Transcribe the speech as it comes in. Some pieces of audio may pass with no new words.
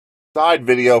Side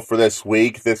video for this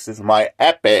week. This is my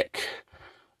epic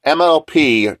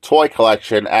MLP toy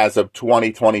collection as of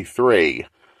 2023.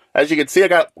 As you can see, I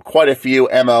got quite a few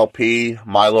MLP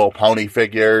My Little Pony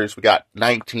figures. We got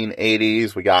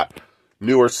 1980s, we got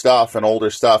newer stuff and older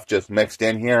stuff just mixed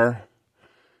in here.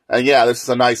 And yeah, this is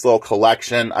a nice little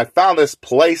collection. I found this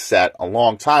play set a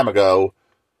long time ago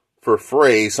for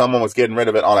free. Someone was getting rid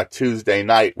of it on a Tuesday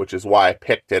night, which is why I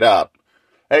picked it up.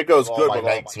 It goes good with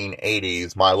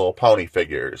 1980s My Little Pony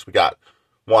figures. We got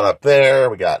one up there.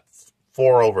 We got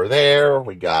 4 over there.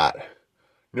 We got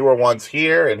newer ones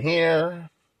here and here.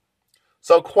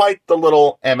 So quite the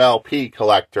little MLP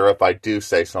collector, if I do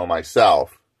say so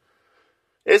myself.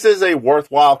 This is a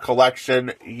worthwhile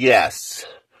collection, yes.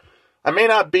 I may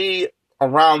not be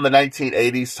around the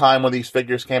 1980s time when these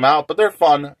figures came out, but they're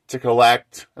fun to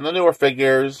collect. And the newer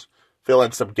figures fill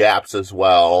in some gaps as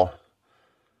well.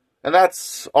 And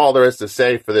that's all there is to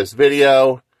say for this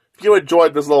video. If you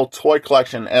enjoyed this little toy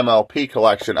collection, MLP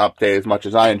collection update as much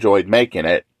as I enjoyed making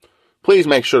it, please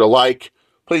make sure to like,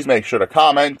 please make sure to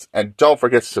comment, and don't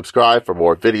forget to subscribe for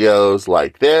more videos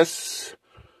like this.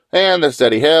 And this is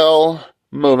Eddie Hill,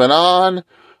 moving on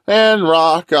and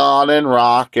rock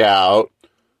out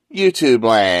YouTube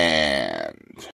land.